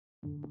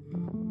I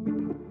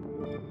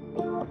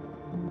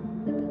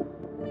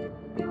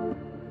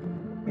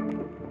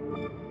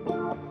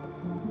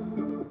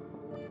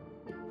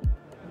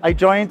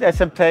joined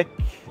SMT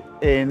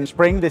in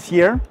spring this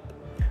year,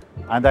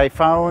 and I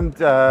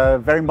found a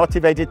very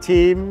motivated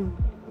team,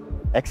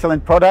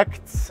 excellent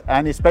products,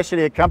 and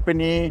especially a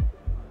company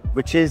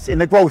which is in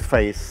a growth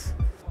phase.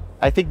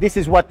 I think this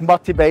is what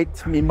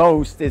motivates me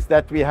most, is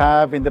that we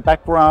have in the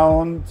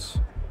background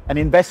an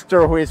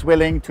investor who is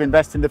willing to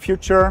invest in the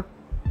future,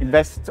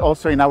 invest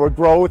also in our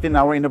growth, in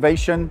our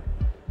innovation.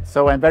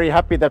 So I'm very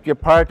happy that we're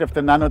part of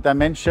the Nano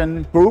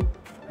Dimension group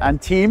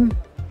and team.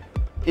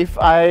 If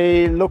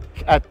I look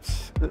at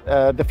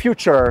the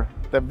future,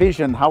 the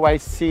vision, how I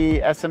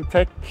see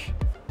SMT,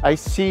 I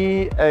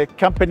see a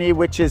company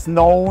which is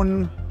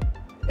known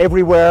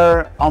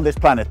everywhere on this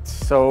planet,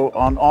 so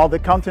on all the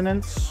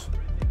continents,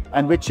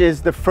 and which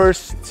is the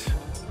first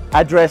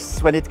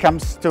address when it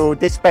comes to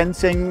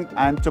dispensing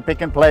and to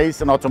pick and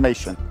place and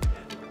automation.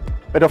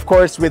 But of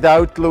course,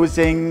 without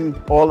losing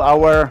all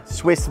our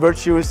Swiss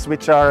virtues,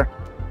 which are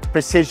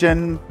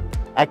precision,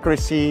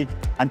 accuracy,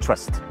 and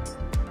trust.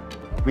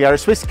 We are a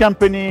Swiss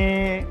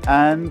company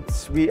and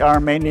we are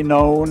mainly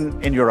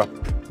known in Europe.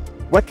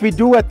 What we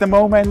do at the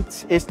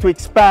moment is to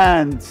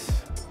expand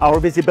our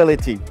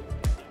visibility.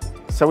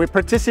 So we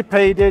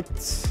participated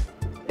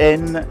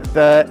in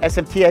the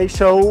SMT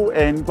show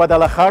in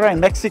Guadalajara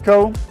in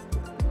Mexico,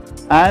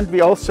 and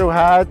we also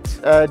had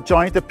a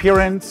joint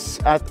appearance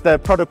at the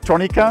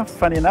Productronica,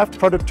 funny enough,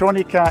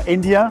 Productronica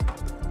India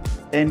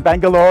in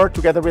Bangalore,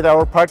 together with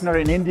our partner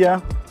in India,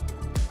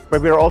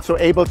 where we are also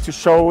able to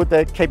show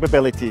the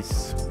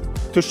capabilities,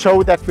 to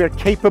show that we are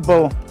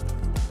capable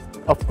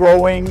of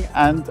growing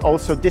and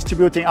also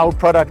distributing our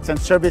products and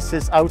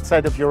services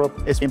outside of Europe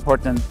is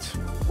important.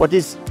 What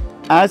is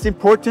as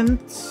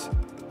important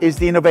is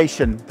the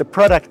innovation, the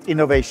product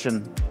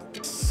innovation.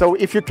 So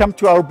if you come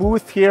to our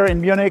booth here in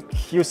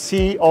Munich, you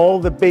see all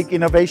the big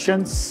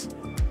innovations.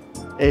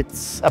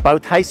 It's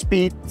about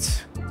high-speed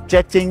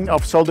jetting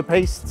of solder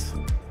paste.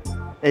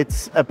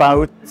 It's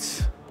about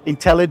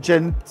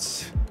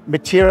intelligent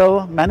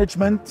material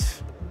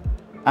management,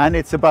 and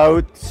it's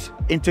about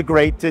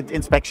integrated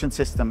inspection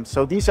systems.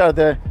 So these are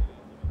the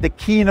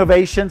key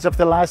innovations of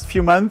the last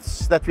few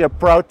months that we are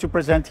proud to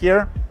present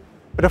here.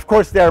 But of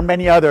course, there are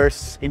many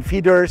others in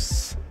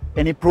feeders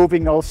and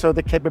improving also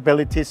the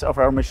capabilities of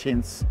our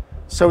machines.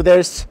 So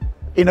there's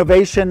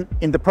innovation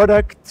in the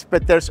product,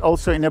 but there's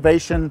also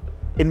innovation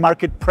in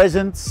market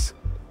presence.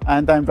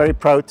 And I'm very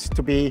proud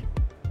to be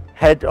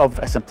head of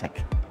SMT.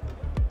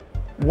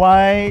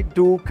 Why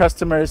do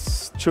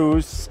customers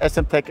choose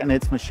SMT and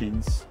its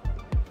machines?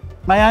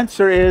 My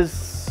answer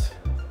is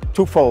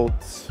twofold.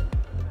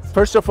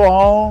 First of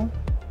all,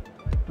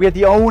 we are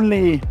the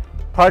only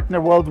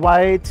partner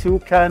worldwide who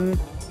can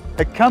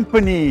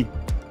accompany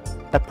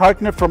a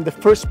partner from the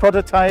first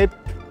prototype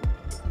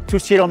to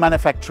serial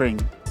manufacturing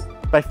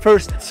by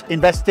first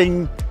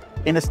investing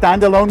in a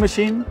standalone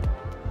machine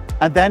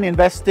and then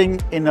investing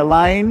in a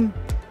line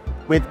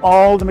with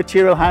all the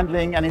material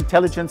handling and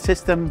intelligence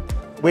system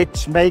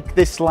which make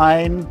this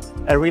line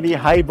a really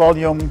high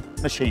volume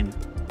machine.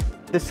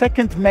 The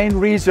second main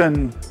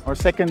reason or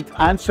second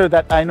answer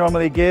that I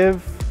normally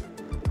give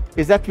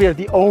is that we are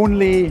the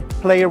only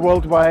player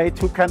worldwide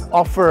who can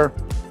offer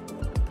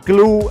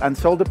glue and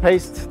solder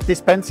paste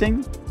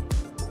dispensing,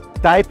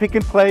 die pick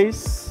and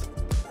place,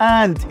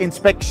 and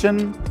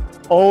inspection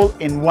all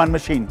in one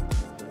machine.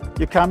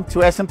 You come to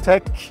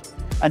SMT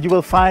and you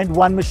will find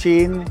one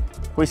machine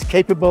who is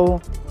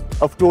capable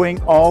of doing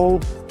all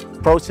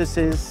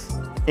processes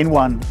in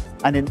one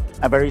and in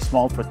a very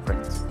small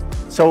footprint.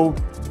 So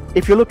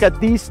if you look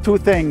at these two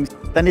things,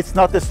 then it's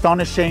not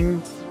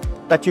astonishing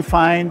that you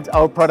find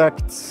our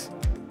products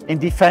in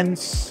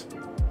defense,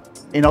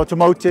 in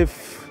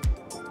automotive,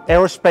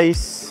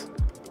 aerospace.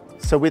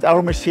 So with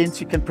our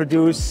machines, you can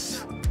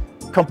produce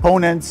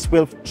components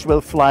which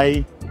will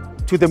fly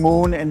to the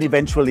moon and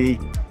eventually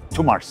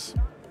to Mars.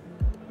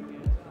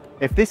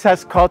 If this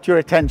has caught your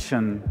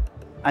attention,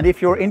 and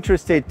if you're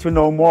interested to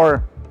know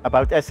more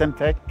about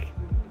SMT,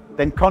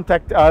 then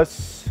contact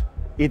us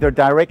either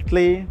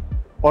directly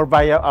or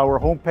via our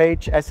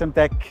homepage,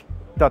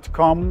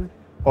 smtech.com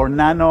or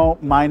nano-di.com,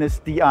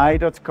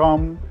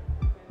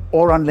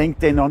 or on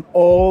LinkedIn, on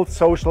all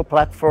social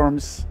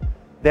platforms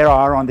there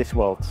are on this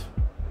world.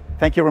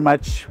 Thank you very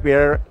much.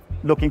 We're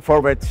looking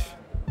forward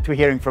to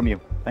hearing from you.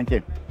 Thank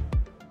you.